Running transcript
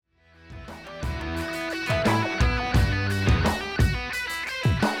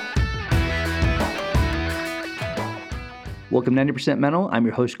Welcome 90% Mental. I'm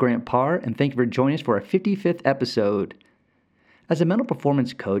your host, Grant Parr, and thank you for joining us for our 55th episode. As a mental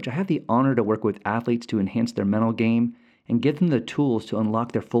performance coach, I have the honor to work with athletes to enhance their mental game and give them the tools to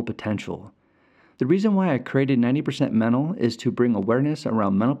unlock their full potential. The reason why I created 90% Mental is to bring awareness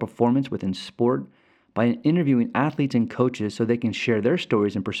around mental performance within sport by interviewing athletes and coaches so they can share their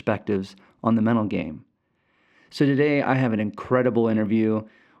stories and perspectives on the mental game. So today I have an incredible interview,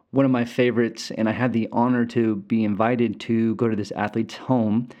 one of my favorites, and I had the honor to be invited to go to this athlete's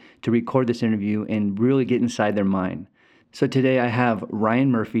home to record this interview and really get inside their mind. So today I have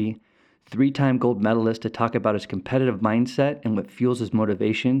Ryan Murphy, 3-time gold medalist, to talk about his competitive mindset and what fuels his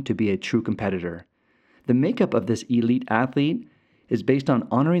motivation to be a true competitor. The makeup of this elite athlete is based on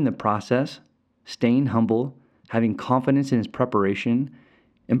honoring the process, staying humble, having confidence in his preparation,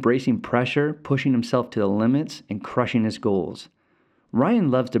 embracing pressure, pushing himself to the limits, and crushing his goals.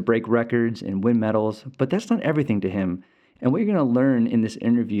 Ryan loves to break records and win medals, but that's not everything to him. And what you're going to learn in this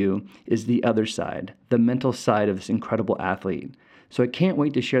interview is the other side, the mental side of this incredible athlete. So I can't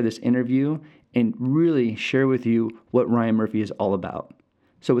wait to share this interview and really share with you what Ryan Murphy is all about.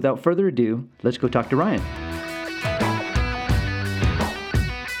 So without further ado, let's go talk to Ryan.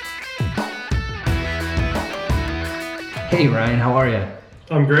 Hey Ryan, how are you?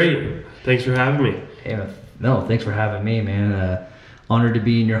 I'm great. Thanks for having me. Hey, no, thanks for having me, man. Honored to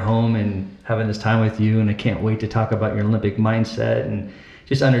be in your home and having this time with you, and I can't wait to talk about your Olympic mindset and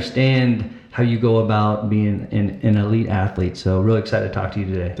just understand how you go about being an elite athlete. So really excited to talk to you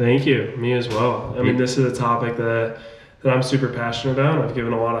today. Thank you. Me as well. I mean, this is a topic that I'm super passionate about and I've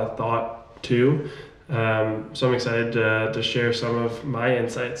given a lot of thought to. So I'm excited to share some of my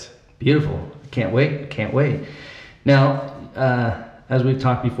insights. Beautiful. Can't wait. Now, as we've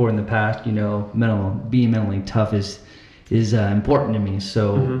talked before in the past, being mentally tough is important to me.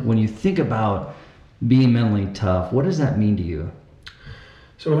 So when you think about being mentally tough, what does that mean to you?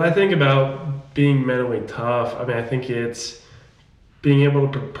 So when I think about being mentally tough, I mean, I think it's being able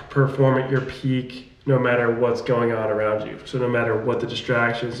to perform at your peak no matter what's going on around you. So no matter what the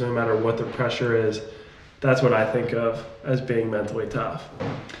distractions, no matter what the pressure is, that's what I think of as being mentally tough.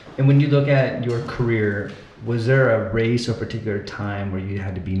 And when you look at your career, was there a race or particular time where you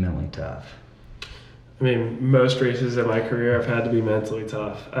had to be mentally tough? I mean, most races in my career I've had to be mentally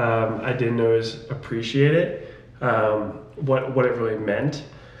tough. I didn't always appreciate it, what it really meant.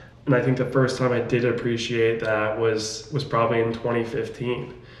 And I think the first time I did appreciate that was probably in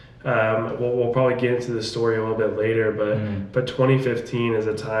 2015. We'll probably get into the story a little bit later, but 2015 is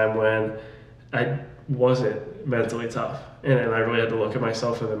a time when I wasn't mentally tough. And I really had to look at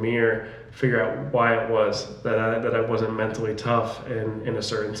myself in the mirror, figure out why it was that I wasn't mentally tough in a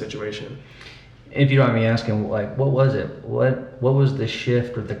certain situation. If you don't mind me asking, what was it? What was the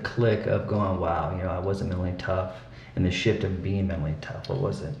shift or the click of going, wow, I wasn't mentally tough, and the shift of being mentally tough? What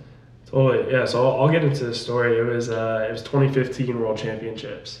was it? Totally, yeah. So I'll get into the story. It was 2015 World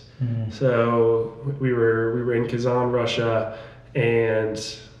Championships. Mm-hmm. So we were in Kazan, Russia, and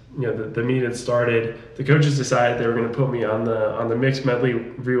the meet had started. The coaches decided they were going to put me on the mixed medley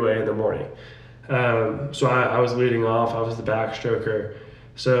relay in the morning. So I was leading off. I was the backstroker.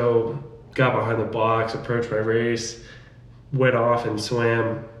 So got behind the blocks, approached my race, went off and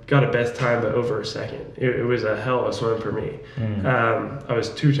swam, got a best time by over a second. It was a hell of a swim for me. I was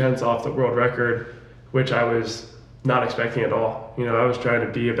 0.2 off the world record, which I was not expecting at all. I was trying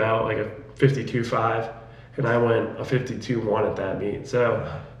to be about like a 52.5, and I went a 52.1 at that meet. So,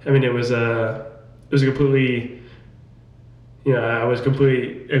 I mean, it was a completely, I was a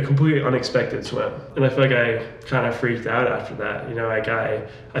completely unexpected swim. And I feel like I kind of freaked out after that.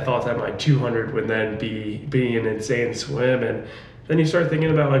 I thought that my 200 would then be an insane swim. And then you start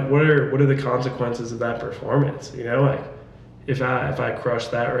thinking about what are the consequences of that performance? If I crush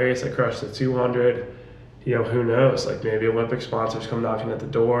that race, I crush the 200, who knows? Maybe Olympic sponsors come knocking at the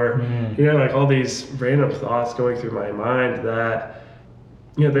door. All these random thoughts going through my mind that,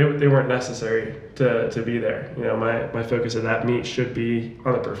 they weren't necessary to be there. My focus at that meet should be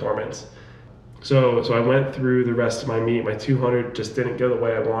on the performance. So I went through the rest of my meet. My 200 just didn't go the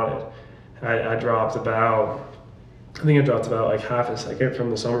way I wanted. I dropped about half a second from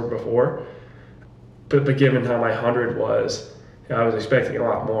the summer before. But given how my 100 was, I was expecting a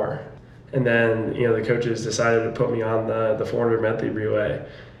lot more. And then, the coaches decided to put me on the 400 medley relay.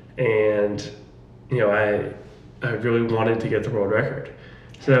 And, I really wanted to get the world record.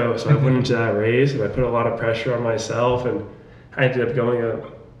 So I went into that race and I put a lot of pressure on myself, and I ended up going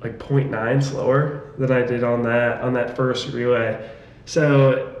 0.9 slower than I did on that first relay.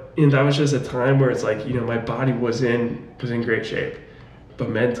 So that was just a time where it's my body was in great shape, but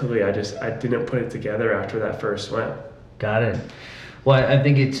mentally I didn't put it together after that first swim. Got it. Well, I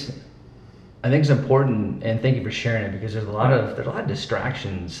think it's important, and thank you for sharing it, because there's a lot of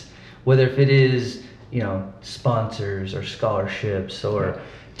distractions, whether if it is, sponsors or scholarships or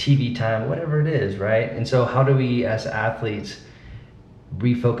TV time, whatever it is, right? And so how do we as athletes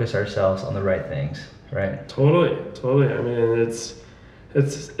refocus ourselves on the right things, right? Totally. I mean, it's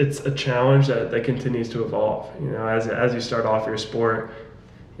a challenge that continues to evolve. As you start off your sport,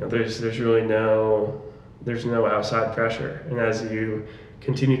 there's really there's no outside pressure, and as you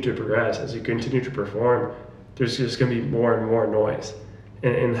continue to progress, as you continue to perform, there's just going to be more and more noise.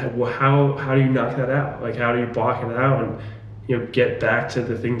 And how do you knock that out? Like, how do you block it out and get back to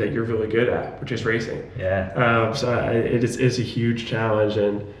the thing that you're really good at, which is racing? Yeah. It's a huge challenge,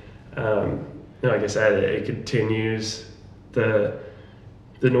 and like I said, it continues. The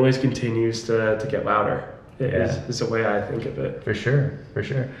noise continues to get louder. Is the way I think of it. For sure.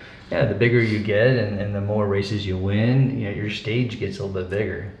 Yeah, the bigger you get and the more races you win, your stage gets a little bit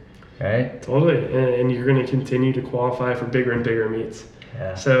bigger, right? Totally, and you're going to continue to qualify for bigger and bigger meets.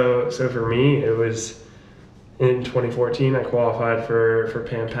 Yeah. So for me, it was in 2014 I qualified for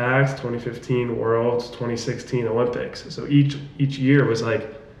Pan Pacs, 2015 Worlds, 2016 Olympics. So each year was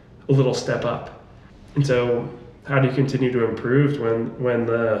like a little step up. And so how do you continue to improve when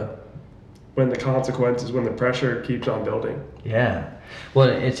the consequences, when the pressure keeps on building? Yeah. Well,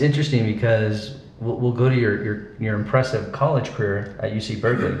 it's interesting because we'll go to your impressive college career at UC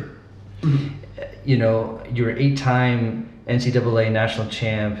Berkeley. You're an 8-time NCAA national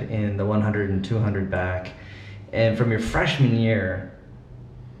champ in the 100 and 200 back. And from your freshman year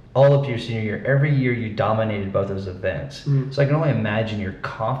all up to your senior year, every year you dominated both those events. So I can only imagine your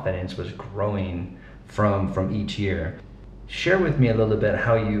confidence was growing from each year. Share with me a little bit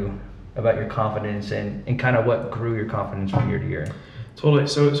about your confidence and kind of what grew your confidence from year to year. Totally.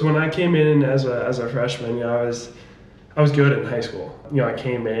 So when I came in as a freshman, I was good in high school. I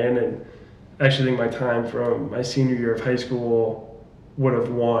came in, and I actually think my time from my senior year of high school would have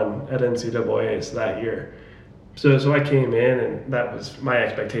won at NCAAs that year. So I came in, and that was my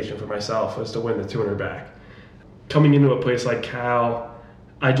expectation for myself, was to win the 200 back. Coming into a place like Cal,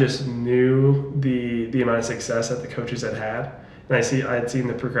 I just knew the amount of success that the coaches had. And I had seen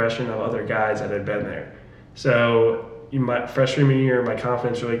the progression of other guys that had been there. So in my freshman year, my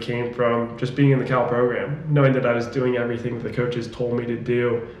confidence really came from just being in the Cal program, knowing that I was doing everything that the coaches told me to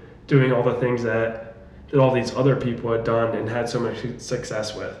do, doing all the things that all these other people had done and had so much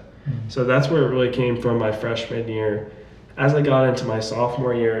success with. So that's where it really came from my freshman year. As I got into my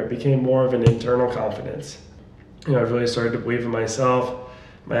sophomore year, it became more of an internal confidence. I really started to believe in myself.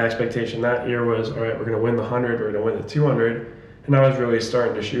 My expectation that year was, all right, we're going to win the 100, we're going to win the 200. And I was really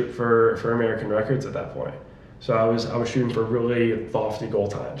starting to shoot for American records at that point. So I was shooting for really lofty goal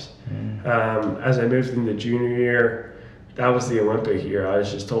times. As I moved into junior year, that was the Olympic year. I was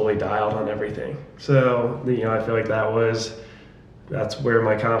just totally dialed on everything. So I feel like that's where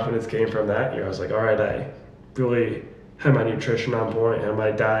my confidence came from that year. I was like, all right, I really had my nutrition on point, had my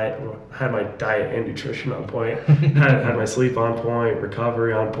diet and nutrition on point, had my sleep on point,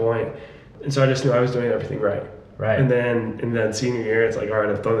 recovery on point. And so I just knew I was doing everything right. Right. And then senior year, it's like, all right,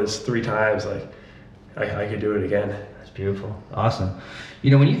 I've done this 3 times. Like, I could do it again. That's beautiful. Awesome.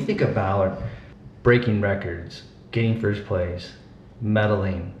 When you think about breaking records, getting first place,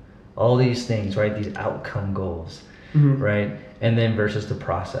 medaling, all these things, right? These outcome goals, right? And then versus the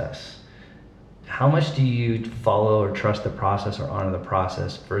process. How much do you follow or trust the process or honor the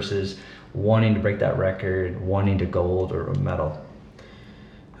process versus wanting to break that record, wanting to gold or a medal?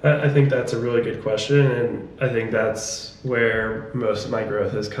 I think that's a really good question, and I think that's where most of my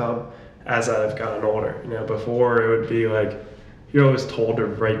growth has come as I've gotten older. Before it would be like you're always told to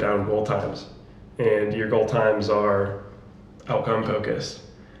write down goal times, and your goal times are outcome focused,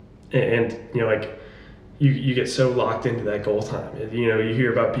 and you get so locked into that goal time. You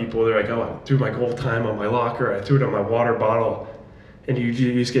hear about people, they're like, oh, I threw my goal time on my locker, I threw it on my water bottle, and you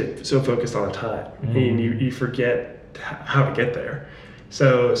just get so focused on the time, and you forget how to get there.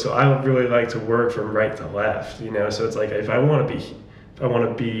 So I really like to work from right to left, so it's like, if I want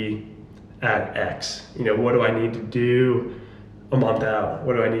to be at X, what do I need to do a month out?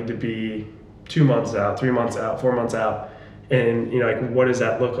 What do I need to be 2 months out, 3 months out, 4 months out? And what does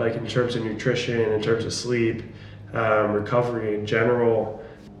that look like in terms of nutrition, in terms of sleep, recovery in general,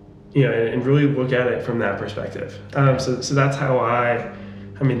 and really look at it from that perspective. So that's how I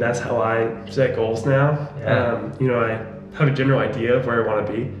set goals now. Yeah. I have a general idea of where I want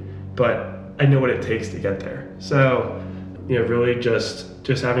to be, but I know what it takes to get there. So, really just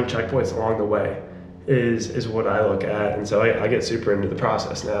having checkpoints along the way is what I look at, and so I get super into the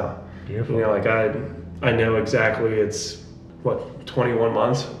process now. Beautiful. I know exactly it's 21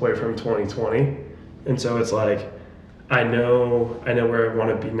 months away from 2020, and so it's like I know where I want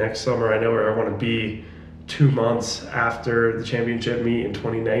to be next summer. I know where I want to be 2 months after the championship meet in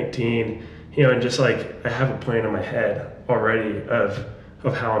 2019. And just like I have a plan in my head already of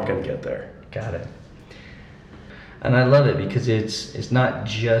how I'm going to get there. Got it. And I love it because it's not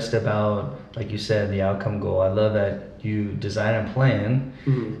just about, like you said, the outcome goal. I love that you design a plan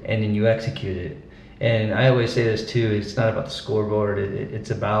and then you execute it. And I always say this too, it's not about the scoreboard,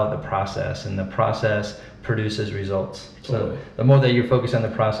 it's about the process, and the process produces results. Totally. So the more that you're focused on the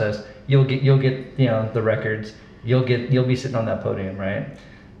process, you'll get the records, you'll be sitting on that podium, right?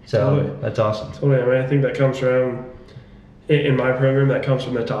 So Totally. That's awesome. Totally. I mean, I think that comes from, in my program, that comes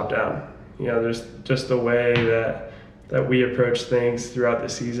from the top down. There's just the way that we approach things throughout the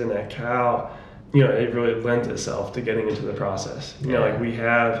season at Cal, it really lends itself to getting into the process. Like we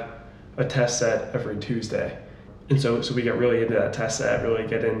have a test set every Tuesday. And so we get really into that test set, really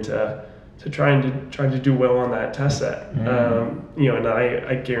get into trying to do well on that test set. And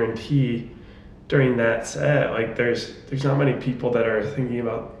I guarantee during that set, like there's not many people that are thinking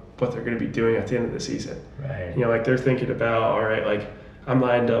about what they're going to be doing at the end of the season. Right. Like they're thinking about, all right, like I'm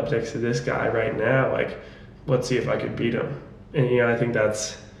lined up next to this guy right now, like let's see if I could beat him. And I think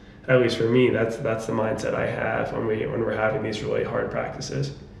that's, at least for me, that's the mindset I have when we're having these really hard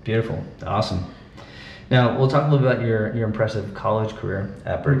practices. Beautiful. Awesome. Now, we'll talk a little bit about your impressive college career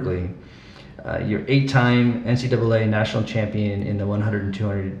at Berkeley. You're 8-time NCAA national champion in the 100 and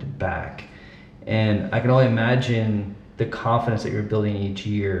 200 back. And I can only imagine the confidence that you're building each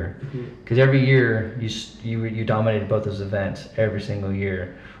year. Because every year you dominated both those events every single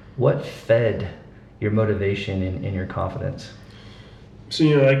year. What fed your motivation and your confidence? So,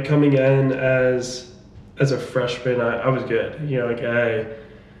 like coming in as a freshman, I was good.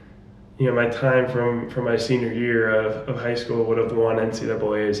 My time from my senior year of high school would have won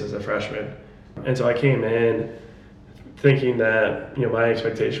NCAAs as a freshman. And so I came in thinking that, my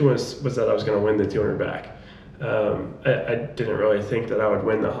expectation was that I was going to win the 200 back. I didn't really think that I would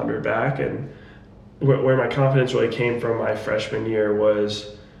win the 100 back. And where my confidence really came from my freshman year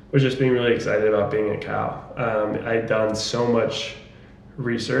was just being really excited about being at Cal. I'd done so much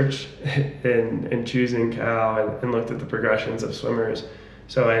research in choosing Cal and looked at the progressions of swimmers.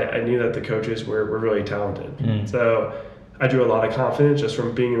 So I knew that the coaches were really talented. So I drew a lot of confidence just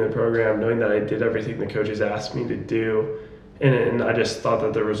from being in the program, knowing that I did everything the coaches asked me to do. And I just thought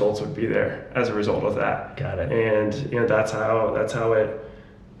that the results would be there as a result of that. Got it. And that's how it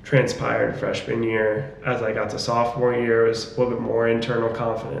transpired freshman year. As I got to sophomore year, it was a little bit more internal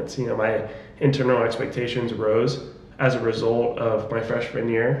confidence. My internal expectations rose as a result of my freshman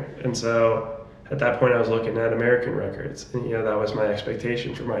year. And so at that point I was looking at American records, and that was my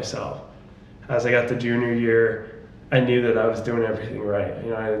expectation for myself. As I got to junior year, I knew that I was doing everything right.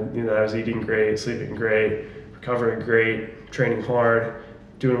 I knew that I was eating great, sleeping great, recovering great, training hard,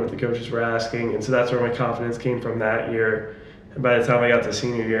 doing what the coaches were asking. And so that's where my confidence came from that year. And by the time I got to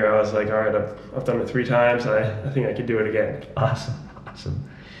senior year, I was like, all right, I've done it 3 times. I think I could do it again. Awesome.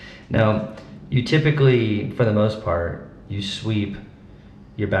 Now, you typically, for the most part, you sweep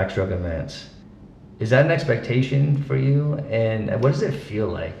your backstroke events. Is that an expectation for you? And what does it feel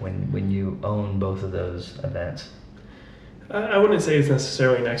like when you own both of those events? I wouldn't say it's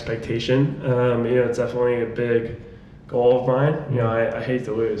necessarily an expectation. It's definitely a big goal of mine. I hate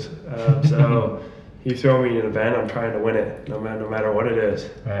to lose. So you throw me in an event, I'm trying to win it, no matter what it is.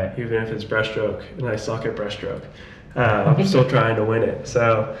 Right. Even if it's breaststroke, and I suck at breaststroke, I'm still trying to win it.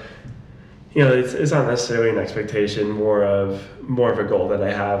 So, it's not necessarily an expectation, more of a goal that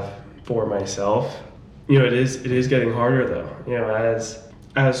I have for myself. It is getting harder though.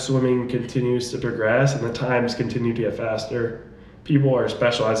 As swimming continues to progress and the times continue to get faster, people are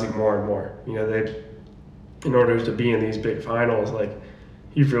specializing more and more. In order to be in these big finals, like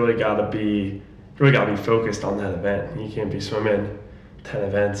you've really got to be focused on that event. You can't be swimming 10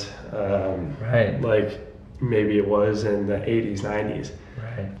 events, right? Like maybe it was in the 80s, 90s.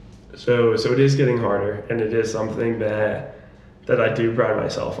 Right. So it is getting harder, and it is something that I do pride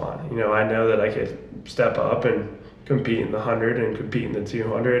myself on. I know that I could step up and compete in the 100 and compete in the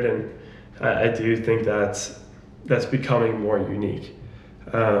 200, and I do think that's becoming more unique.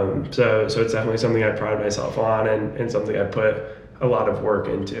 So it's definitely something I pride myself on, and something I put a lot of work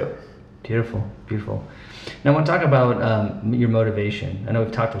into. Beautiful. Now I want to talk about your motivation. I know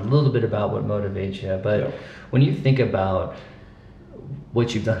we've talked a little bit about what motivates you, but when you think about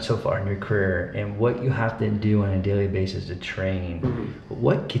what you've done so far in your career and what you have to do on a daily basis to train,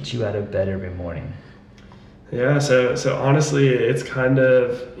 what gets you out of bed every morning? Yeah, so honestly, it's kind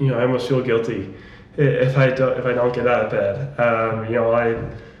of, I almost feel guilty if I don't get out of bed. I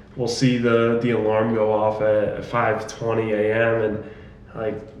will see the alarm go off at 5:20 a.m. and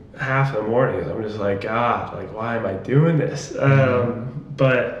like half the morning I'm just like, God, like why am I doing this?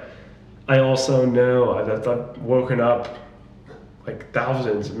 But I also know that I've woken up like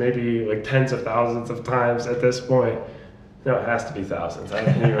thousands, maybe like tens of thousands of times at this point. No, it has to be thousands. I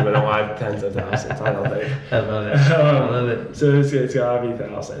don't even know why tens of thousands. I don't think. I love it. I love it. So it's gotta be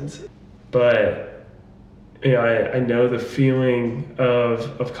thousands. But I know the feeling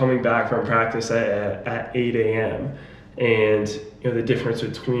of coming back from practice at 8 a.m. and the difference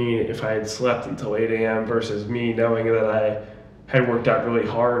between if I had slept until 8 a.m. versus me knowing that I had worked out really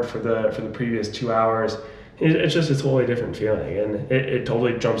hard for the previous 2 hours. It's just a totally different feeling, and it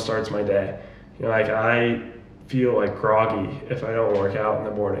totally jumpstarts my day. Like I feel like groggy if I don't work out in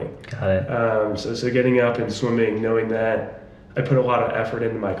the morning. Got it. So getting up and swimming, knowing that I put a lot of effort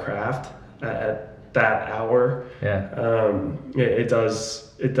into my craft at that hour. Yeah. It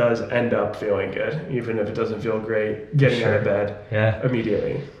does end up feeling good, even if it doesn't feel great getting out of bed. Yeah.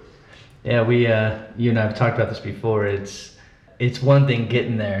 Immediately. Yeah, we you and I have talked about this before. It's one thing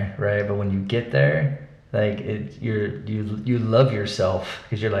getting there, right? But when you get there, like you love yourself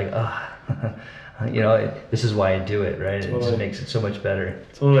because you're like, this is why I do it, right? Totally. It just makes it so much better.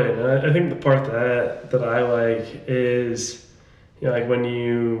 Totally. And I think the part that I like is, like when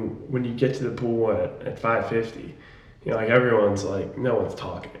you get to the pool at 5:50, like everyone's like, no one's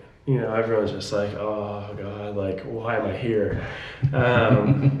talking. Everyone's just like, oh God, like why am I here?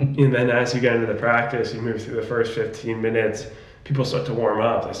 And then as you get into the practice, you move through the first 15 minutes, people start to warm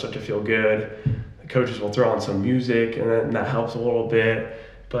up, they start to feel good. The coaches will throw on some music, and then that helps a little bit.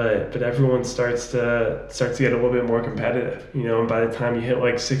 But everyone starts to get a little bit more competitive, and by the time you hit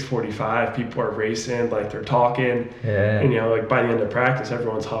like 6:45, people are racing, like they're talking, and like by the end of practice,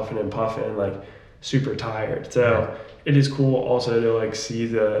 everyone's huffing and puffing, like super tired. So it is cool also to like see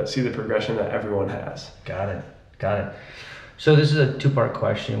the progression that everyone has. Got it. So this is a two-part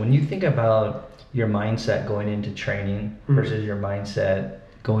question. When you think about your mindset going into training versus your mindset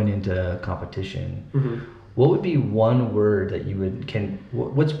going into competition. What would be one word that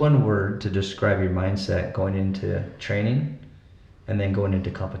what's one word to describe your mindset going into training and then going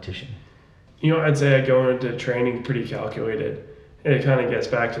into competition? I'd say I go into training pretty calculated. And it kind of gets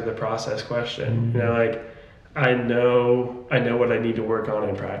back to the process question. Like I know what I need to work on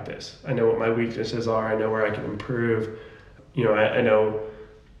in practice. I know what my weaknesses are. I know where I can improve. I know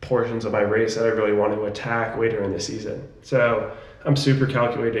portions of my race that I really want to attack later in the season. So I'm super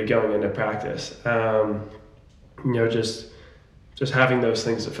calculated going into practice. Just having those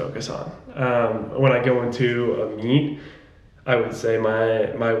things to focus on. When I go into a meet, I would say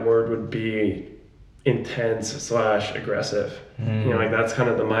my word would be intense/aggressive. Like that's kind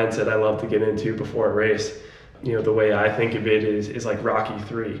of the mindset I love to get into before a race. The way I think of it is like Rocky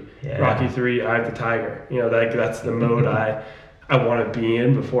 3. Yeah. Rocky 3, Eye of the Tiger. That's the mode I want to be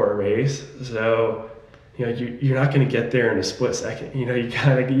in before a race. So you're not going to get there in a split second. You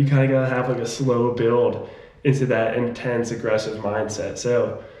kind of got to have like a slow build into that intense aggressive mindset.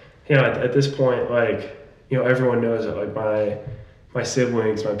 So at this point, like everyone knows that, like my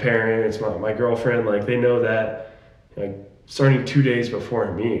siblings, my parents, my girlfriend, like they know that like starting 2 days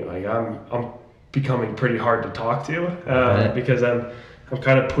before me, like I'm becoming pretty hard to talk to because I'm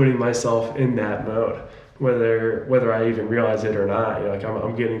kind of putting myself in that mode, whether I even realize it or not. Like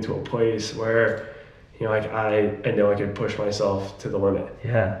I'm getting to a place where like I know I can push myself to the limit.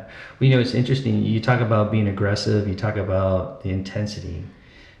 Yeah. Well, it's interesting. You talk about being aggressive. You talk about the intensity.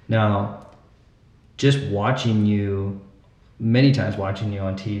 Now, just many times watching you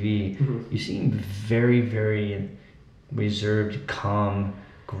on TV, you seem very, very reserved, calm,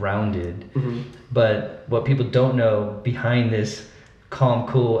 grounded. But what people don't know, behind this calm,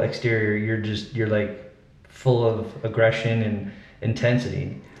 cool exterior, you're like full of aggression and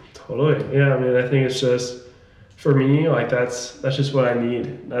intensity. Totally. Yeah. I mean, I think it's just, for me, like that's just what I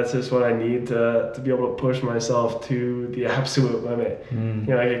need. That's just what I need to be able to push myself to the absolute limit.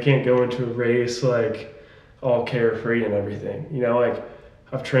 Like I can't go into a race like all carefree and everything. Like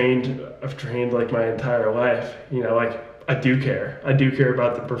I've trained like my entire life. Like I do care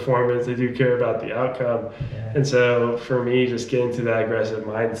about the performance. I do care about the outcome. Yeah. And so for me, just getting to that aggressive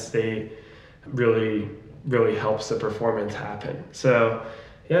mind state really, really helps the performance happen. So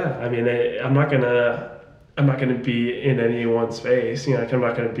yeah, I mean, I'm not gonna be in anyone's face. Like I'm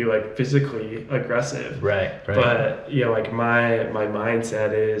not gonna be like physically aggressive. Right. But like my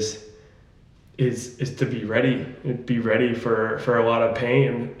mindset is to be ready for a lot of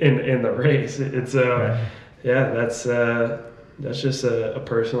pain in the race. It's yeah, that's just a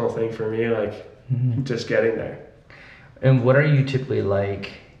personal thing for me. Like just getting there. And what are you typically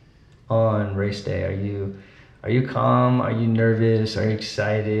like on race day? Are you calm? Are you nervous? Are you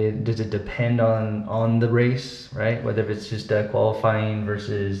excited? Does it depend on the race, right? Whether it's just qualifying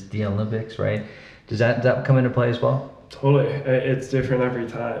versus the Olympics, right? Does that come into play as well? Totally, it's different every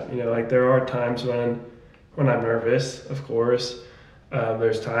time. Like there are times when I'm nervous, of course.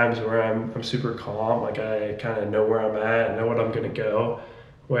 There's times where I'm super calm, like I kind of know where I'm at, know what I'm gonna go,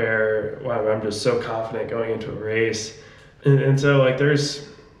 where I'm just so confident going into a race, and so like there's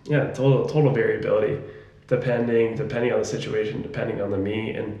total variability depending on the situation, depending on the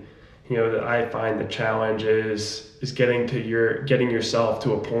meet, and I find the challenge is getting yourself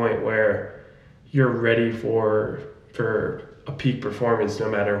to a point where you're ready for a peak performance, no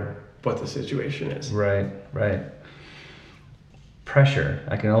matter what the situation is. Right. Pressure.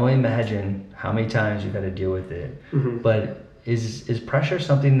 I can only imagine how many times you've had to deal with it. Mm-hmm. But is pressure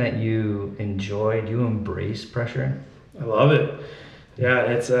something that you enjoy? Do you embrace pressure? I love it. Yeah,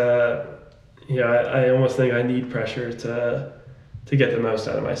 it's I almost think I need pressure to get the most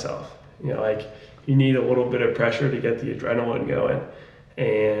out of myself. Like you need a little bit of pressure to get the adrenaline going.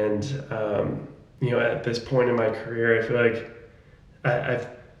 And at this point in my career, I feel like I've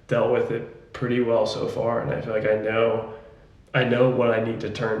dealt with it pretty well so far, and I feel like I know what I need to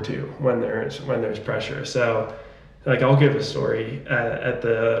turn to when there's pressure. So, like I'll give a story at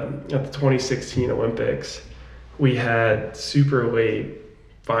the 2016 Olympics, we had super late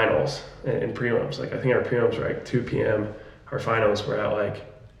finals and prelims. Like I think our prelims were like 2 p.m. Our finals were at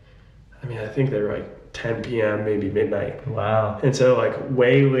I think they were like 10 p.m. maybe midnight. Wow. And so like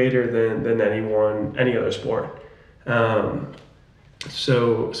way later than any other sport.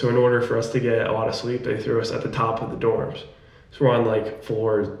 So in order for us to get a lot of sleep, they threw us at the top of the dorms. So we're on like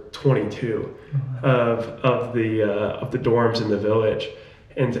floor 22 of the dorms in the village,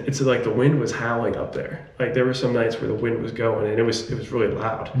 and it's like the wind was howling up there. Like there were some nights where the wind was going and it was really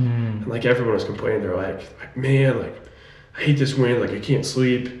loud, and like everyone was complaining. They're like man, like I hate this wind. Like I can't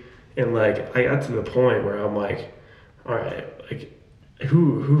sleep. And like I got to the point where I'm like, all right, like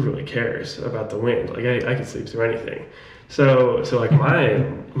who really cares about the wind? Like I can sleep through anything. So like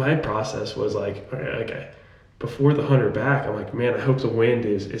my process was like, okay, before the 100 back, I'm like, man, I hope the wind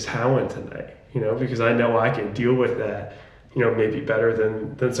is howling tonight, because I know I can deal with that, maybe better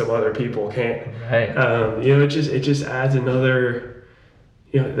than some other people can. Right. It just adds another,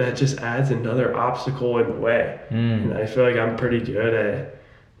 that just adds another obstacle in the way. And I feel like I'm pretty good at,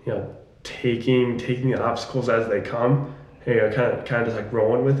 taking the obstacles as they come, kind of just like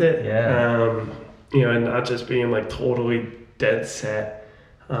rolling with it. Yeah. And not just being like totally dead set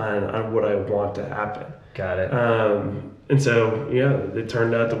on what I want to happen. Got it. And so it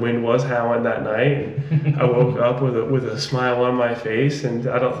turned out the wind was howling that night, and I woke up with a smile on my face, and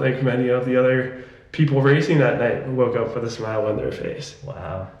I don't think many of the other people racing that night woke up with a smile on their face.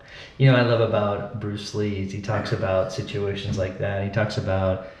 Wow. I love about Bruce Lee is he talks about situations like that. He talks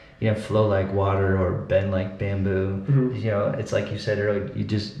about flow like water or bend like bamboo. Mm-hmm. It's like you said earlier,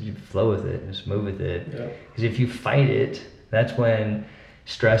 you flow with it, just move with it. Yeah. Because if you fight it, that's when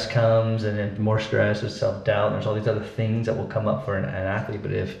stress comes, and then more stress is self-doubt, and there's all these other things that will come up for an athlete.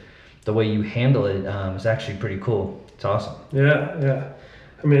 But if the way you handle it is actually pretty cool. It's awesome. Yeah.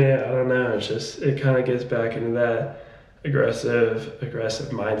 I mean, I don't know. It's just, it kind of gets back into that aggressive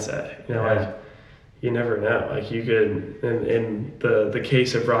mindset. Like you never know. Like you could, in the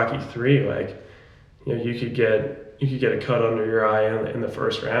case of Rocky 3, like, you could get a cut under your eye in the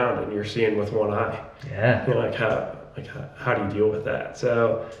first round, and you're seeing with one eye. Yeah. How do you deal with that?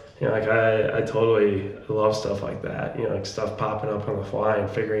 So, I totally love stuff like that. Like stuff popping up on the fly and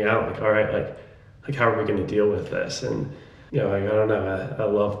figuring out like, all right, like how are we going to deal with this? And I don't know. I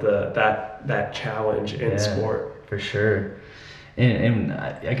love that challenge in sport for sure. And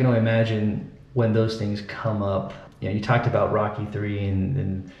I can only imagine when those things come up. You talked about Rocky 3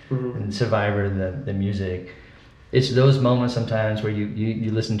 and Survivor, the music. It's those moments sometimes where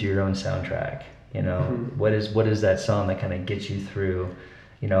you listen to your own soundtrack. What is that song that kind of gets you through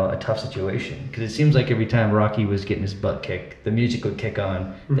a tough situation? Because it seems like every time Rocky was getting his butt kicked, the music would kick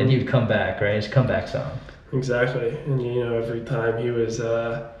on, then he'd come back, right? His comeback song. Exactly. And every time he was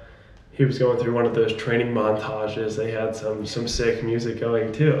going through one of those training montages, they had some sick music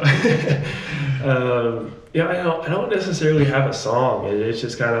going too. I don't necessarily have a song. It's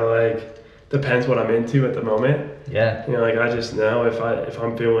just kind of like depends what I'm into at the moment. Yeah. Like I just know if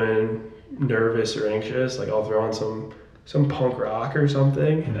I'm feeling nervous or anxious, like I'll throw on some punk rock or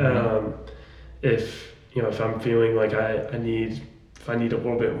something. If I'm feeling like I need a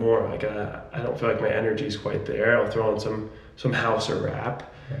little bit more, like I don't feel like my energy is quite there, I'll throw on some house or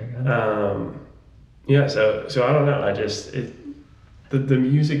rap. Yeah, so I don't know. The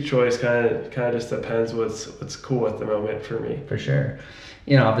music choice kind of just depends what's cool at the moment for me. For sure.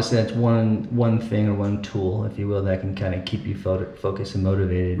 Obviously that's one thing or one tool, if you will, that can kind of keep you focused and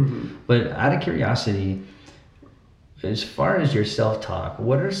motivated. Mm-hmm. But out of curiosity, as far as your self-talk,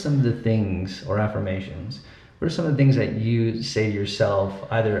 what are some of the things or affirmations? What are some of the things that you say to yourself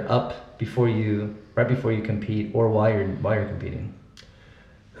either right before you compete or while you're competing?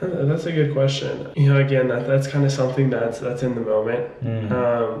 That's a good question. Again, that's kind of something that's in the moment.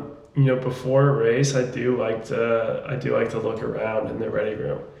 Before a race, I do like to look around in the ready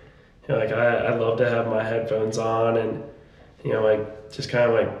room. I love to have my headphones on and like just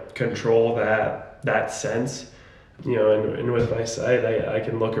kind of like control that sense. And with my sight, I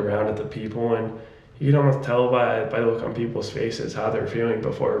can look around at the people, and you can almost tell by the look on people's faces how they're feeling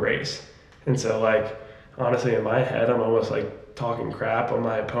before a race. And so, like, honestly, in my head, I'm almost like talking crap on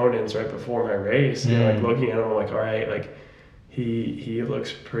my opponents right before my race. Like looking at them, I'm like, all right, like he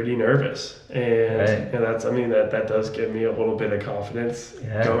looks pretty nervous, and right. That's something that does give me a little bit of confidence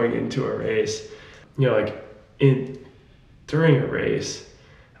going into a race. During a race,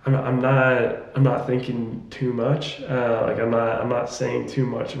 I'm not thinking too much. I'm not saying too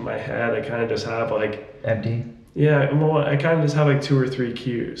much in my head. I kind of just have like empty. Yeah, well, I kind of just have like 2 or 3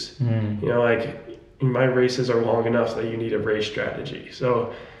 cues. Like my races are long enough that you need a race strategy.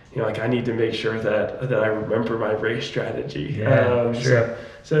 So, like I need to make sure that I remember my race strategy. Yeah, sure.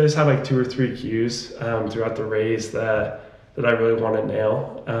 So I just have like 2 or 3 cues throughout the race that I really want to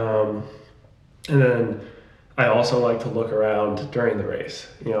nail. And then I also like to look around during the race.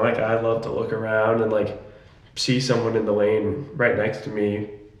 Like I love to look around and like see someone in the lane right next to me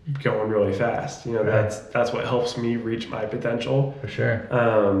going really fast. Right. That's what helps me reach my potential. For sure.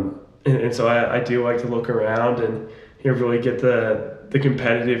 And so I do like to look around and really get the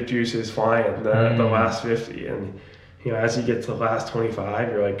competitive juices flying the last 50. And as you get to the last 25,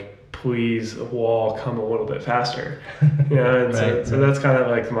 you're like, please, wall, come a little bit faster. And so that's kind of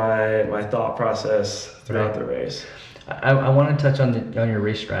like my thought process throughout the race. I want to touch on your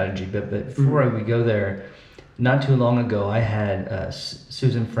race strategy, but before we go there, not too long ago, I had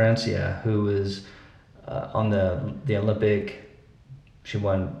Susan Francia, who was on the Olympic. She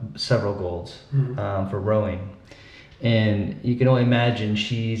won several golds for rowing, and you can only imagine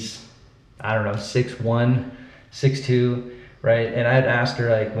she's, I don't know, 6'1", 6'2", right? And I'd asked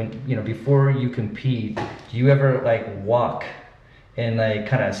her, like, when before you compete, do you ever like walk and like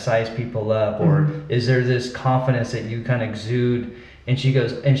kind of size people up, or is there this confidence that you kind of exude? And she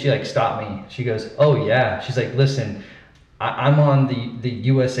goes, and she like stopped me. She goes, oh yeah. She's like, listen, I'm on the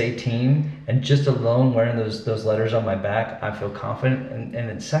USA team, and just alone wearing those letters on my back, I feel confident. And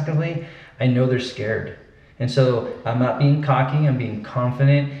then secondly, I know they're scared. And so I'm not being cocky, I'm being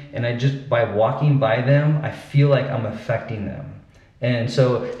confident. And I just, by walking by them, I feel like I'm affecting them. And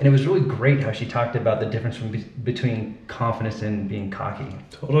it was really great how she talked about the difference between confidence and being cocky.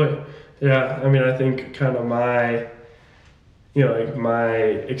 Totally. Yeah. I mean, I think kind of my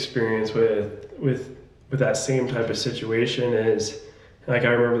experience with that same type of situation is, like, I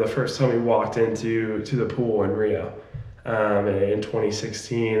remember the first time we walked into the pool in Rio in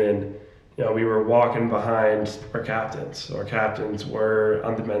 2016, and we were walking behind our captains. So our captains were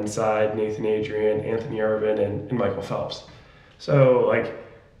on the men's side, Nathan Adrian, Anthony Irvin, and Michael Phelps. So like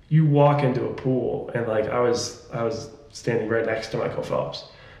you walk into a pool, and like I was standing right next to Michael Phelps.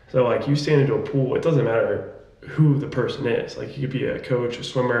 So like you stand into a pool, it doesn't matter who the person is. Like you could be a coach, a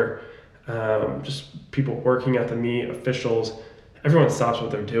swimmer, just people working at the meet, officials. Everyone stops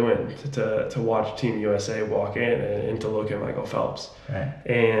what they're doing to watch Team USA walk in and to look at Michael Phelps. Right.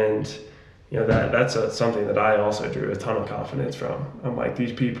 And that's something that I also drew a ton of confidence from. I'm like,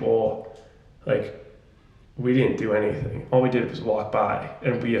 these people, like, we didn't do anything. All we did was walk by,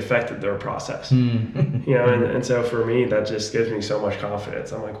 and we affected their process. And so for me, that just gives me so much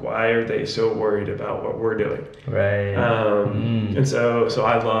confidence. I'm like, why are they so worried about what we're doing? Right. And so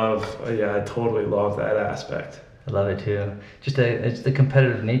I totally love that aspect. I love it too. It's the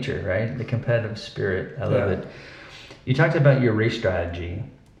competitive nature, right? The competitive spirit. I love it. You talked about your race strategy,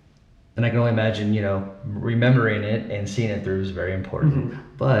 and I can only imagine, remembering it and seeing it through is very important.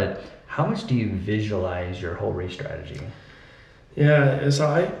 But how much do you visualize your whole race strategy? Yeah, so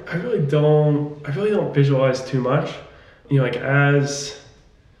I really don't visualize too much. As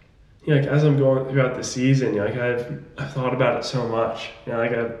I'm going throughout the season, I've thought about it so much.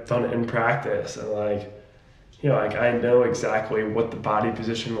 I've done it in practice, and I know exactly what the body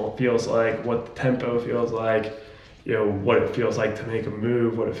position feels like, what the tempo feels like, what it feels like to make a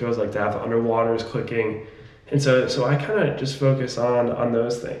move, what it feels like to have the underwaters clicking. And so I kind of just focus on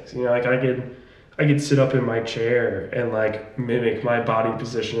those things. I I could sit up in my chair and like mimic my body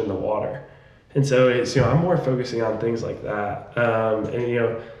position in the water. And so it's, I'm more focusing on things like that.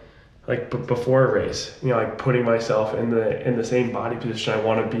 And, like before a race, like putting myself in the same body position I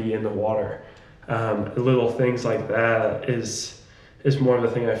want to be in the water. Little things like that is more of the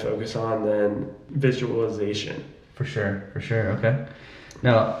thing I focus on than visualization. For sure. Okay.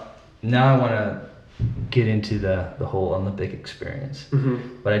 Now I want to get into the whole Olympic experience.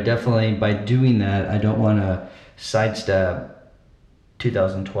 Mm-hmm. But I definitely, by doing that, I don't want to sidestep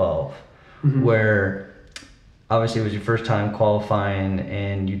 2012, Mm-hmm. where obviously it was your first time qualifying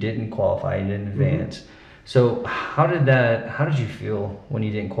and you didn't qualify, you didn't advance. Mm-hmm. So how did you feel when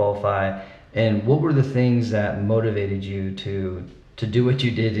you didn't qualify, and what were the things that motivated you to do what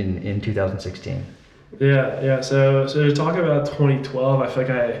you did in 2016? Yeah. So to talk about 2012, I feel like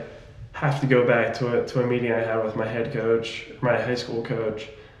I have to go back to a meeting I had with my head coach, my high school coach,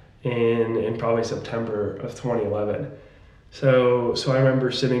 in probably September of 2011. So I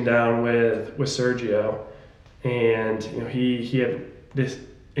remember sitting down with Sergio, and he had this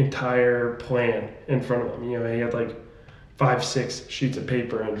entire plan in front of him. He had like 5-6 sheets of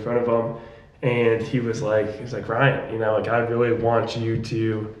paper in front of him, and he's like Ryan, like I really want you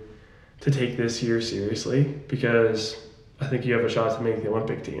to take this year seriously, because I think you have a shot to make the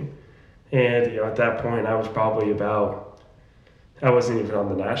Olympic team. And at that point, I wasn't even on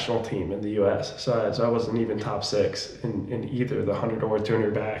the national team in the U.S., so I wasn't even top 6 in either the 100 or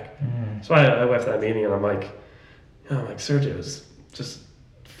 200 back. Mm. So I left that meeting, and I'm like Sergio's just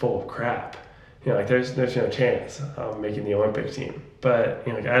full of crap. Like there's no chance of making the Olympic team. But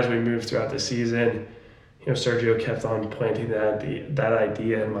like as we moved throughout the season, Sergio kept on planting that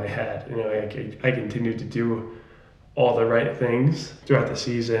idea in my head. I continued to do all the right things throughout the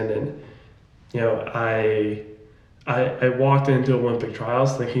season, and I walked into Olympic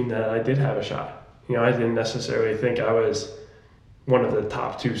trials thinking that I did have a shot. I didn't necessarily think I was one of the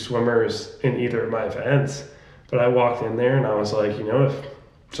top 2 swimmers in either of my events, but I walked in there and I was like, if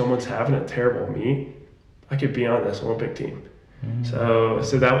someone's having a terrible meet, I could be on this Olympic team. Mm-hmm.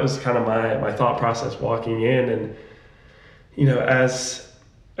 So that was kind of my thought process walking in. And as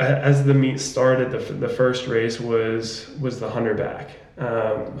the meet started, the first race was the 100 back.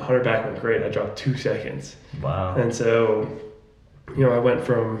 100 back went great. I dropped 2 seconds. Wow. And so, I went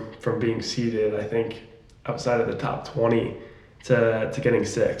from being seated, I think, outside of the top 20 to getting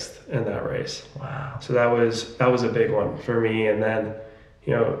 6th in that race. Wow. So that was a big one for me. And then,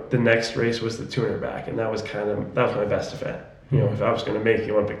 the next race was the 200 back, and that was my best event. If I was going to make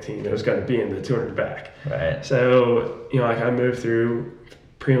the Olympic team, it was going to be in the 200 back. Right. So, I moved through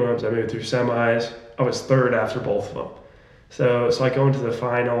prelims, I moved through semis. I was 3rd after both of them. So I go into the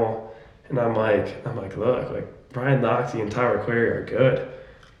final, and I'm like, look, like Ryan Lochte, the entire Aquaria are good,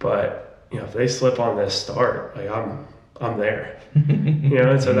 but if they slip on this start, like I'm there.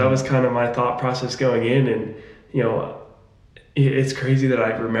 And so that was kind of my thought process going in, and it's crazy that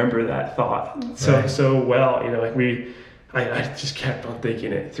I remember that thought so well. I just kept on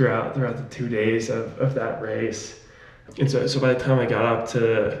thinking it throughout the 2 days of that race, and so by the time I got up to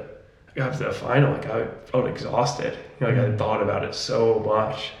the final, like I felt exhausted. I thought about it so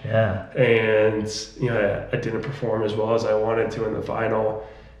much. Yeah. And I didn't perform as well as I wanted to in the final,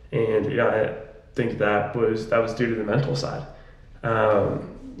 and I think that was due to the mental side.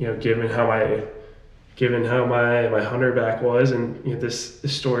 Given how my 100 back was, and this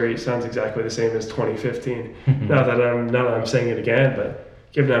story sounds exactly the same as 2015. Not that I'm saying it again, but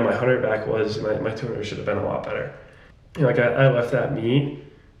given how my 100 back was, my 200 should have been a lot better. I left that meet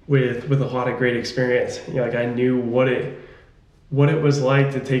with a lot of great experience. I knew what it was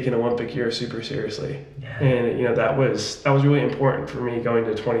like to take an Olympic year super seriously. Yeah. And that was really important for me going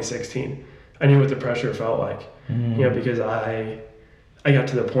to 2016. I knew what the pressure felt like. Because I got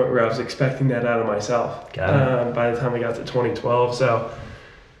to the point where I was expecting that out of myself by the time I got to 2012. So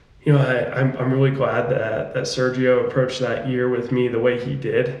I'm really glad that Sergio approached that year with me the way he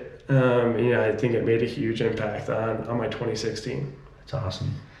did. I think it made a huge impact on my 2016. That's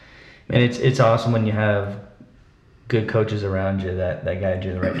awesome. And it's awesome when you have good coaches around you that guide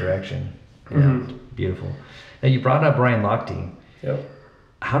you in the right direction. Mm-hmm. Beautiful. Now, you brought up Ryan Lochte. Yep.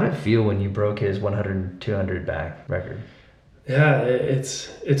 How did it feel when you broke his 100 and 200 back record? Yeah,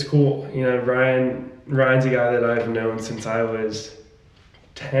 it's cool. Ryan's a guy that I've known since I was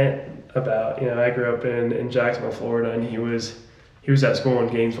 10. I grew up in Jacksonville, Florida, and he was at school in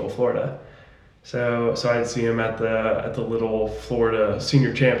Gainesville, Florida. So I'd see him at the little Florida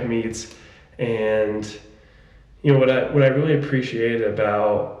senior champ meets, and what I really appreciated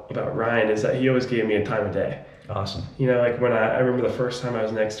about Ryan is that he always gave me a time of day. Awesome. Like when I remember the first time I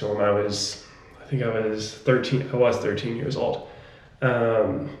was next to him, I think I was 13. I was 13 years old.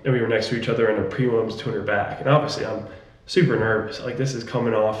 And we were next to each other in a prelims 200 back. And obviously I'm super nervous. Like, this is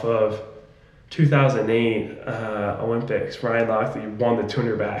coming off of 2008 Olympics. Ryan Lochte won the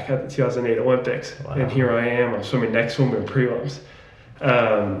 200 back at the 2008 Olympics. Wow. And here I am, I'm swimming next to him in prelims.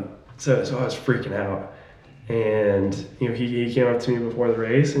 So I was freaking out. And, he came up to me before the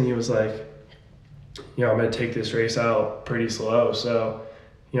race and he was like, I'm going to take this race out pretty slow. So,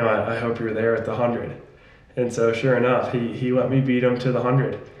 I hope you're there at the 100. And so sure enough, he let me beat him to the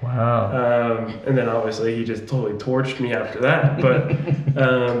 100. Wow. And then obviously he just totally torched me after that. But,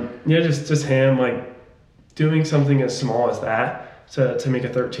 just him like doing something as small as that to make a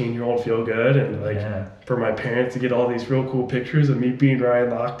 13-year-old feel good. And for my parents to get all these real cool pictures of me beating Ryan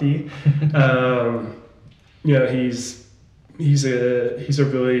Lochte. He's a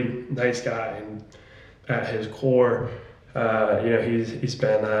really nice guy. And at his core, he's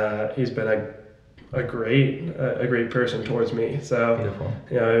been a great person towards me. So beautiful.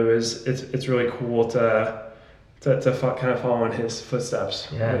 It's really cool to kind of follow in his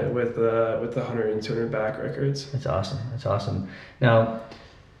footsteps with the 100 and 200 back records. That's awesome. Now,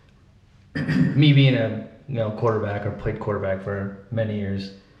 me being a quarterback or played quarterback for many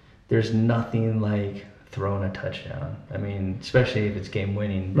years, there's nothing like throwing a touchdown. I mean, especially if it's game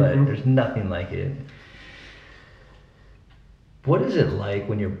winning, but there's nothing like it. What is it like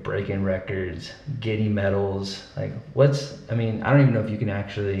when you're breaking records, getting medals? Like, I don't even know if you can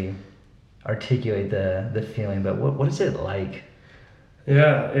actually articulate the feeling, but what is it like?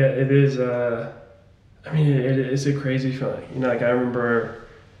 Yeah, it is. It is a crazy feeling. I remember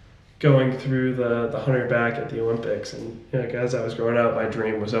going through the 100 back at the Olympics, and as I was growing up, my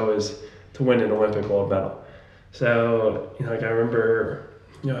dream was always to win an Olympic gold medal. So, I remember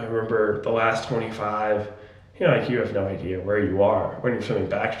the last 25. You have no idea where you are when you're swimming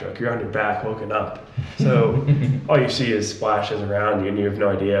backstroke. You're on your back looking up. So all you see is splashes around you and you have no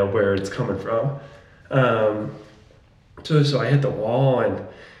idea where it's coming from. So I hit the wall and,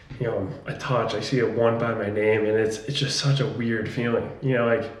 I see a 1 by my name and it's just such a weird feeling.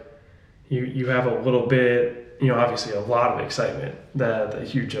 You have a little bit, obviously a lot of excitement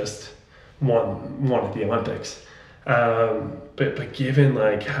that you just won at the Olympics. But given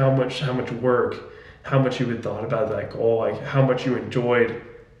like how much work, how much you had thought about that goal, like how much you enjoyed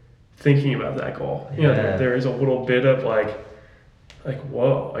thinking about that goal. There is a little bit of like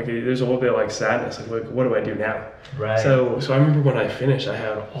whoa, like there's a little bit of like sadness, like what do I do now? Right. So I remember when I finished, I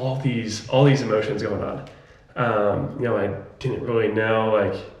had all these emotions going on. I didn't really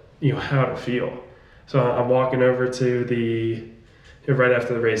know how to feel. So I'm walking over to right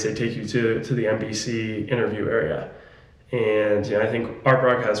after the race, they take you to the NBC interview area. And I think our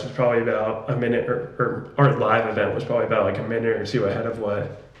broadcast was probably about a minute, or our live event was probably about like a minute or two ahead of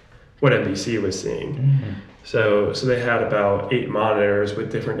what NBC was seeing. Mm-hmm. So they had about 8 monitors with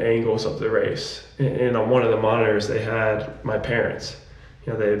different angles of the race. And on one of the monitors, they had my parents.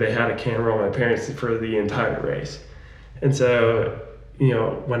 They had a camera on my parents for the entire race. And so,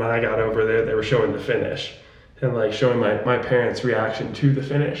 when I got over there, they were showing the finish and like showing my parents' reaction to the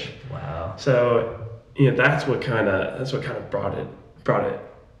finish. Wow. So that's what kind of brought it,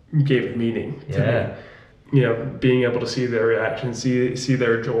 gave it meaning to me. Being able to see their reaction, see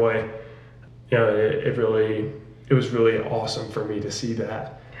their joy. It was really awesome for me to see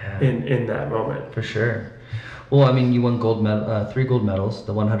that in that moment. For sure. Well, I mean, you won 3 gold medals: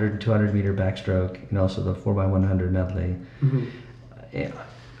 the 100 and 200 meter backstroke, and also the 4x100 medley. Mm-hmm.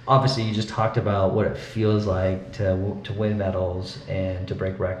 Obviously, you just talked about what it feels like to win medals and to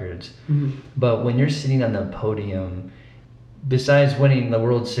break records. Mm-hmm. But when you're sitting on the podium, besides winning the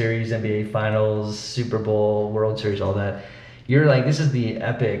World Series, NBA Finals, Super Bowl, World Series, all that, you're like, this is the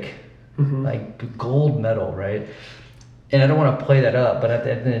epic, like gold medal, right? And I don't want to play that up, but at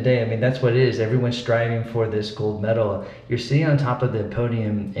the end of the day, I mean, that's what it is. Everyone's striving for this gold medal. You're sitting on top of the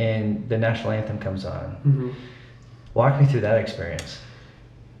podium and the national anthem comes on. Mm-hmm. Walk me through that experience.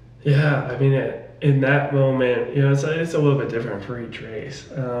 Yeah, I mean, in that moment, it's a little bit different for each race.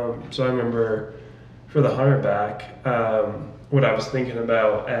 So I remember for the 100 back, what I was thinking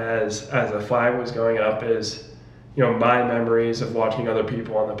about as the flag was going up is, my memories of watching other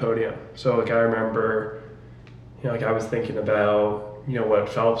people on the podium. So I remember, I was thinking about, what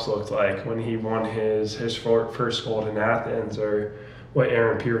Phelps looked like when he won his first gold in Athens, or what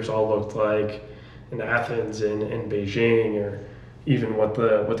Aaron Pearsall looked like in Athens and in Beijing, or even what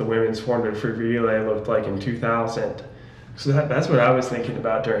the women's 400 free relay looked like in 2000. So that's what I was thinking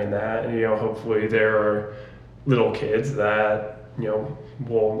about during that. And, hopefully there are little kids that,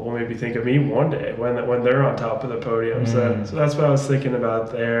 will maybe think of me one day when they're on top of the podium. Mm. So that's what I was thinking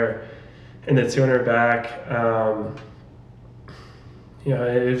about there. And the 200 back,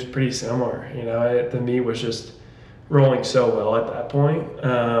 it was pretty similar. The meet was just rolling so well at that point.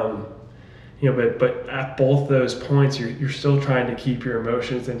 But at both those points, you're still trying to keep your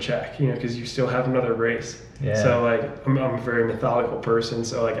emotions in check, because you still have another race. Yeah. So I'm a very methodical person.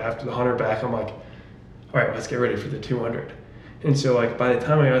 So after the 100 back, I'm like, all right, let's get ready for the 200. And so by the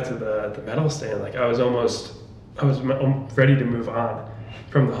time I got to the medal stand, I was ready to move on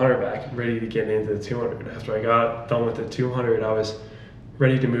from the 100 back, ready to get into the 200. After I got done with the 200, I was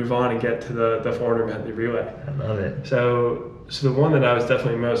ready to move on and get to the 400 medley relay. I love it. So the one that I was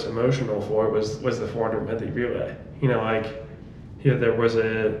definitely most emotional for was the 400 medley relay. There was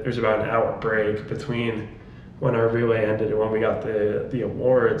about an hour break between when our relay ended and when we got the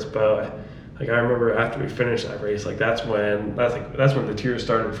awards, but I remember after we finished that race, that's when the tears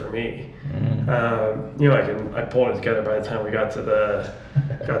started for me. I pulled it together by the time we got to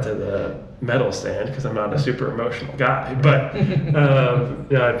the medal stand, because I'm not a super emotional guy, but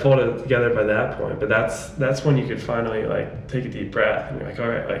I pulled it together by that point. But that's when you could finally take a deep breath and you're like, all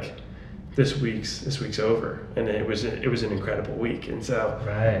right, this week's over, and it was an incredible week. And so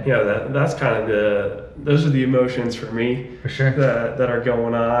right, that's kind of those are the emotions for me, for sure, that are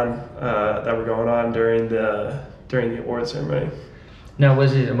going on that were going on during the award ceremony. Now,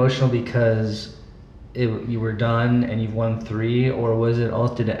 was it emotional because you were done and you've won 3, or was it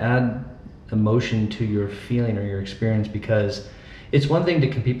also, did it add emotion to your feeling or your experience? Because it's one thing to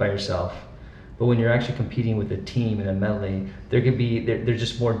compete by yourself, but when you're actually competing with a team in a medley, there's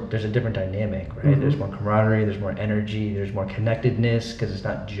a different dynamic, right? Mm-hmm. There's more camaraderie, there's more energy, there's more connectedness, because it's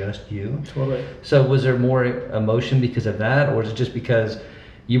not just you. Totally. So was there more emotion because of that, or was it just because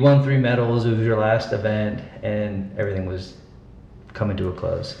you won 3 medals, it was your last event, and everything was coming to a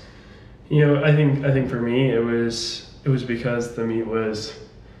close? I think for me it was because the meet was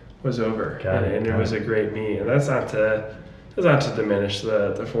over, and it was a great meet, and that's not to diminish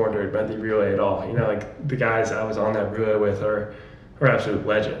the 400 medley relay at all. The guys I was on that relay with are absolute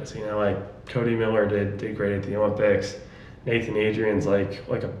legends. Cody Miller did great at the Olympics. Nathan Adrian's like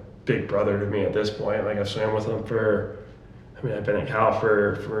a big brother to me at this point. I've swam with him I've been at Cal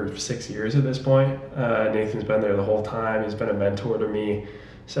for 6 years at this point. Nathan's been there the whole time. He's been a mentor to me.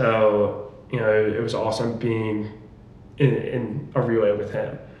 So, it was awesome being in a relay with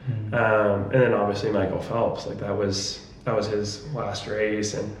him. Mm-hmm. And then obviously Michael Phelps, that was his last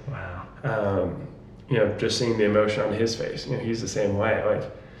race, and wow. Just seeing the emotion on his face. He's the same way.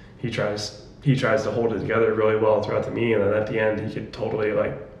 He tries to hold it together really well throughout the meet, and then at the end he could totally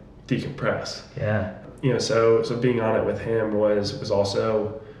decompress. Yeah. So being on it with him was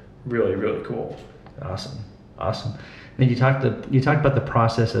also really, really cool. Awesome. And you talked about the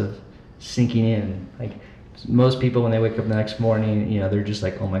process of sinking in. Most people, when they wake up the next morning, they're just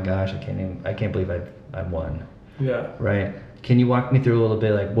like, oh my gosh, I can't believe I've won. Yeah. Right. Can you walk me through a little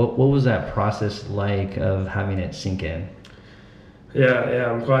bit, what was that process like of having it sink in? Yeah.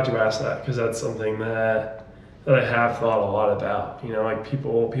 I'm glad you asked that, because that's something that I have thought a lot about.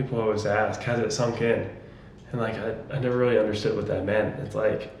 People always ask, has it sunk in? And I never really understood what that meant. It's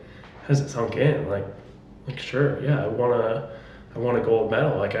has it sunk in? Sure, yeah, I won a gold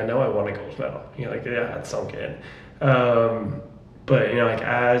medal. I know I won a gold medal. Yeah, it sunk in. But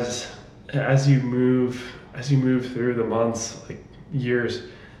as you move through the months, years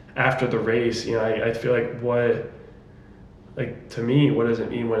after the race, I feel to me, what does it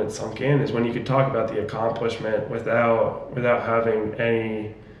mean when it's sunk in is when you could talk about the accomplishment without having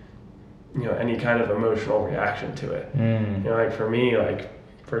any kind of emotional reaction to it. For me,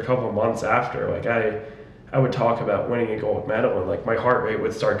 for a couple of months after, I would talk about winning a gold medal, and my heart rate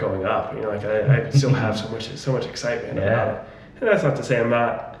would start going up. I still have so much excitement about it. And that's not to say I'm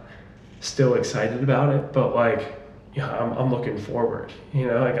not still excited about it, but I'm looking forward.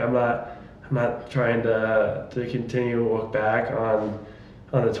 I'm not trying to continue to look back on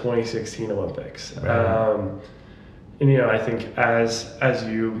the 2016 Olympics. Right. I think as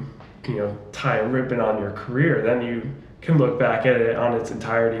you tie a ribbon on your career, then you can look back at it on its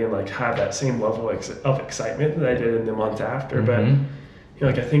entirety and have that same level of excitement that I did in the month after. Mm-hmm.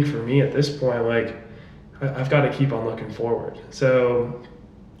 But I think for me at this point, I've got to keep on looking forward. So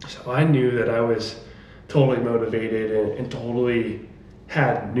I knew that I was totally motivated and totally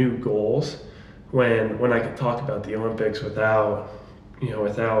had new goals when I could talk about the Olympics without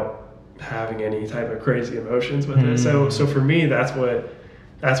having any type of crazy emotions with it. So for me, that's what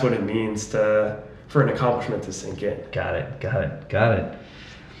it means for an accomplishment to sink in. Got it.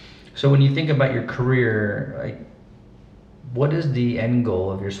 So when you think about your career, what is the end goal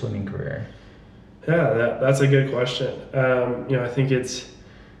of your swimming career? Yeah, that's a good question. I think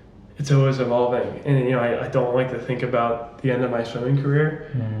it's always evolving. And, I don't like to think about the end of my swimming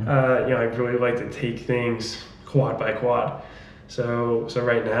career. I really like to take things quad by quad. So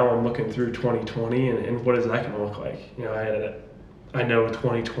right now I'm looking through 2020 and what is that going to look like? I know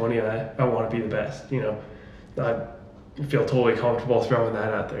 2020 I want to be the best. I feel totally comfortable throwing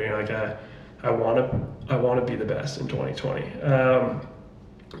that out there. I want to be the best in 2020.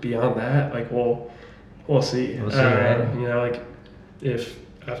 Beyond that, we'll see. We'll see, right? If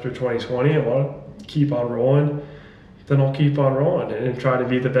after 2020 I want to keep on rolling, then I'll keep on rolling and try to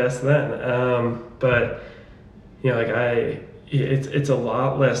be the best then. But it's a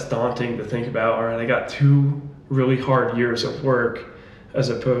lot less daunting to think about. All right, I got 2 really hard years of work, as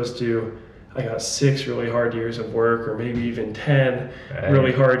opposed to I got 6 really hard years of work, or maybe even 10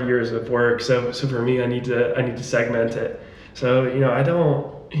 really hard years of work. So for me, I need to segment it. So I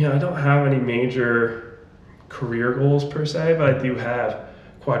don't have any major career goals per se, but I do have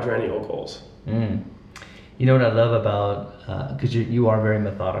quadrennial goals. You know what I love about, because you are very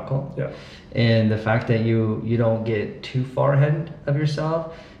methodical. Yeah. And the fact that you don't get too far ahead of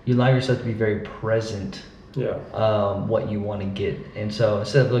yourself, you allow yourself to be very present. Yeah. What you want to get. And so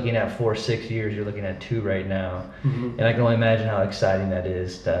instead of looking at 4-6 years, you're looking at 2 right now. Mm-hmm. And I can only imagine how exciting that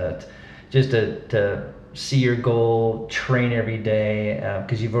is to see your goal, train every day,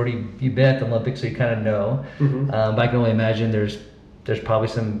 because you've been at the Olympics, so you kind of know. Mm-hmm. But I can only imagine there's probably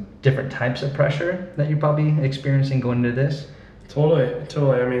some different types of pressure that you're probably experiencing going into this. Totally.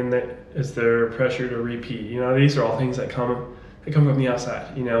 I mean, is there pressure to repeat? These are all things that come from the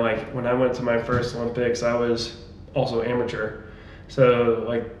outside. When I went to my first Olympics, I was also amateur. So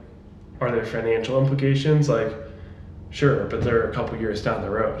are there financial implications? Sure, but they're a couple years down the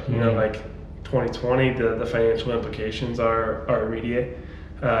road. 2020, the financial implications are immediate.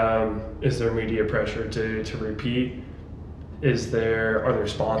 Is there media pressure to repeat? Are there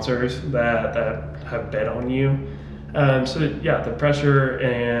sponsors that have bet on you? The pressure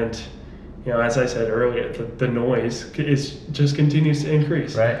and as I said earlier, the noise just continues to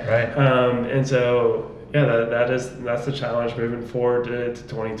increase. Right. And so that's the challenge moving forward to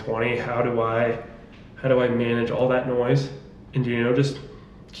 2020. How do I manage all that noise and just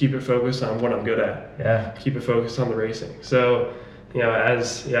keep it focused on what I'm good at? Yeah. Keep it focused on the racing. So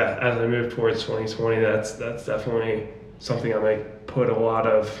as I move towards 2020, that's definitely something I might put a lot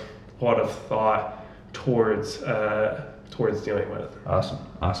of thought towards dealing with. Awesome.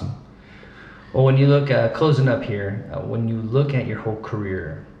 Well, when you look closing up here, when you look at your whole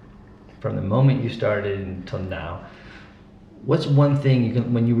career, from the moment you started until now, what's one thing you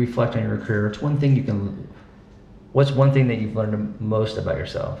can, when you reflect on your career, what's one thing that you've learned the most about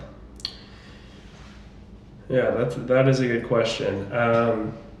yourself? Yeah, that is a good question. I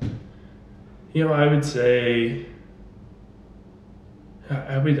would say,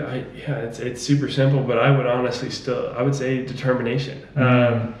 it's super simple, but I would say determination.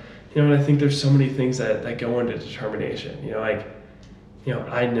 And I think there's so many things that go into determination. I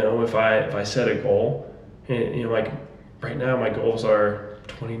know if I set a goal, and right now my goals are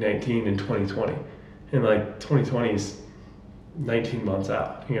 2019 and 2020, and 2020 is 19 months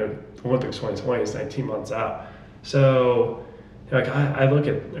out. Olympics 2020 is 19 months out. So I look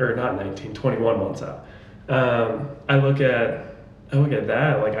at, or not 19, 21 months out. I look at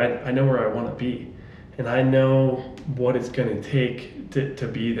that. I know where I want to be, and I know what it's going to take to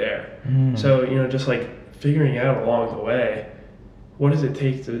be there. So just figuring out along the way, what does it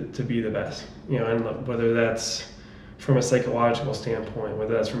take to be the best? And whether that's from a psychological standpoint,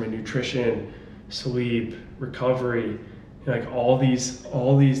 whether that's from a nutrition, sleep, recovery, all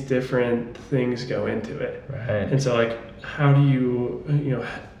these different things go into it. Right. And so how do you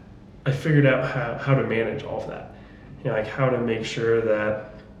I figured out how to manage all of that. How to make sure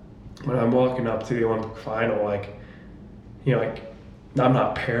that when I'm walking up to the Olympic final, I'm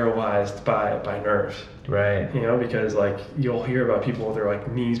not paralyzed by nerves. Right. Because you'll hear about people with their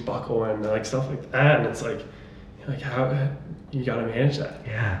knees buckling and stuff like that, and it's how you got to manage that.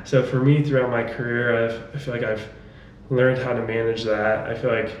 Yeah. So for me, throughout my career, I feel like I've learned how to manage that. I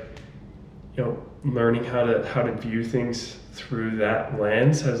feel like learning how to view things through that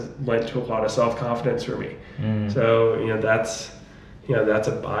lens has led to a lot of self-confidence for me. So that's a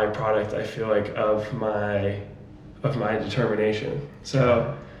byproduct, I feel of my determination.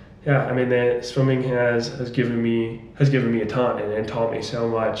 So the swimming has given me a ton and taught me so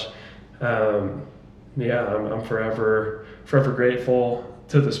much. I'm forever grateful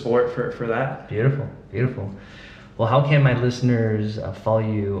to the sport for that. Beautiful. Well, how can my listeners follow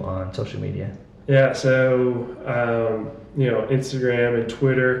you on social media? Yeah, so Instagram and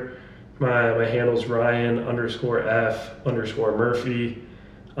Twitter, my handle's Ryan_F_Murphy.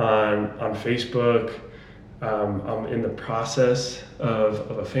 on Facebook. I'm in the process of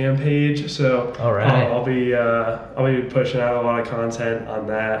a fan page, so all right. I'll be pushing out a lot of content on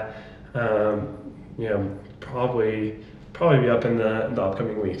that. Probably be up in the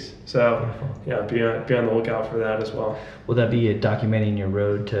upcoming weeks. So be on the lookout for that as well. Will that be documenting your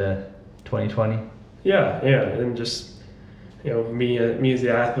road to 2020? Yeah, and just me as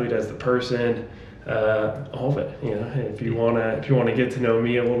the athlete, as the person, all of it. If you wanna get to know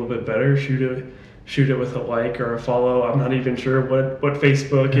me a little bit better, shoot it with a like or a follow. I'm not even sure what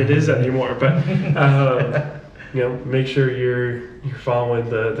Facebook it is anymore, but make sure you're following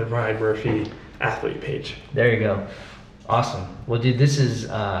the Ryan Murphy athlete page. There you go. Awesome. Well, dude, this is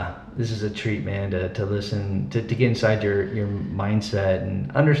a treat, man, to listen to get inside your mindset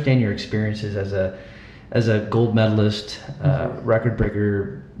and understand your experiences as a gold medalist, record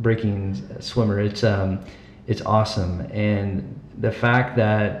breaking swimmer. It's awesome, and the fact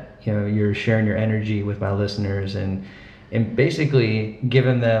that you're sharing your energy with my listeners and basically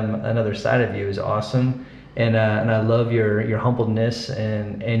giving them another side of you is awesome. And I love your humbleness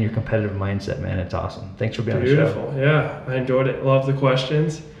and your competitive mindset, man. It's awesome. Thanks for being on the show. Beautiful. Yeah, I enjoyed it. Love the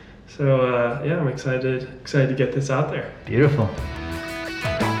questions. So I'm excited to get this out there. Beautiful.